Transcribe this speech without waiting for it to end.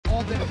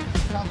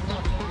sounds a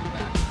little holding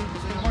back.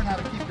 So you learn how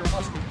to keep your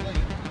muscles clean.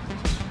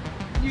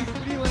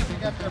 What are you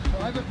laughing at there,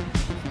 Private?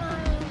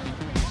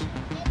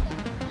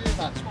 You're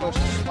not supposed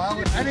to smile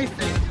at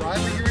anything,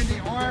 Private. You're in the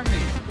Army.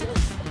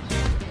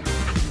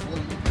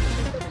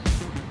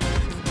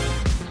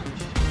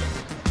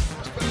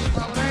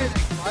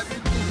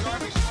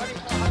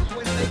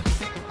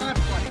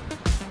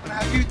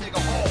 You dig a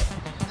hole,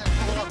 and then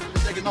pull it up and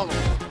dig another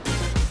hole.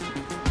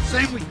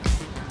 Same with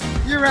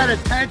you're at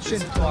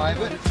attention,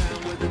 Private.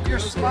 You're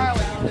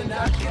smiling.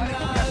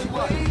 Guess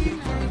what?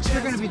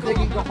 You're going to be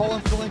digging the hole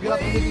and filling it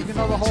up and digging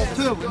another hole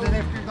too. And then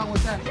after you're done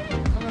with that,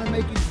 I'm going to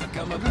make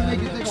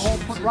you dig a hole,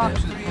 put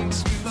rocks in it. I'm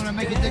going to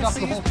make you dig up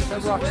the hole, put the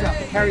rocks out,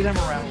 carry them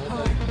around a little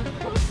bit.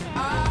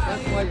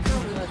 That's why you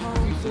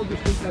soldiers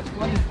think that's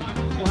funny.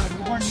 We'll have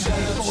to warn you that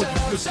these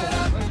soldiers do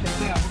something.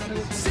 Okay, now.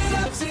 Sit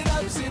up, sit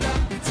up, sit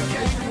up. It's a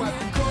kangaroo court.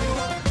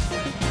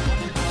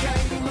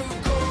 Kangaroo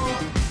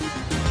court.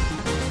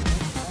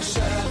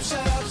 Shut up,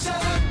 shut up,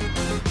 shut up.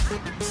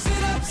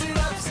 Sit up, sit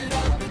up, sit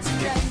up. It's a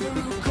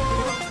kangaroo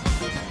court.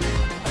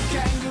 A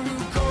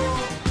kangaroo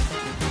court.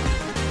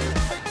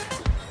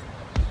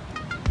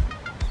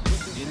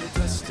 In a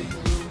dusty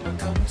room, I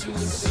come to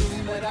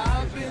assume that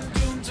I've been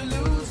doomed to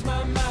lose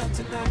my mind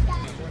tonight.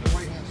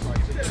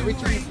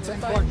 Reach in for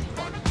 10 cards.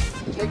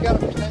 Take out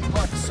for 10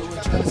 cards. So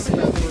I try to sit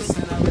down this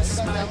and I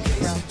rest my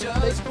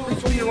case.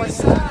 Reach on your right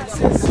side.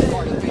 When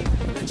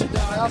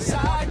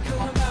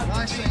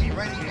I say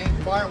ready, aim,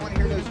 fire, want to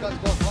hear those guns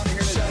go, want to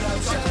hear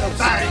those guns go,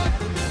 bang!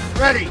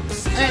 Ready,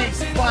 aim,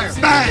 fire,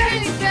 bang!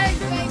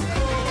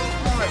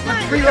 Alright,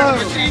 let's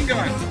reload. Machine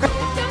gun.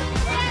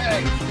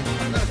 Okay,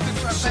 I'm going to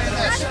fix up saying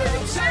that.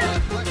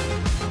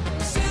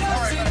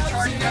 Alright, I'm going to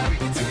charge you.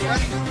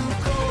 Ready?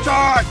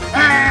 Charge!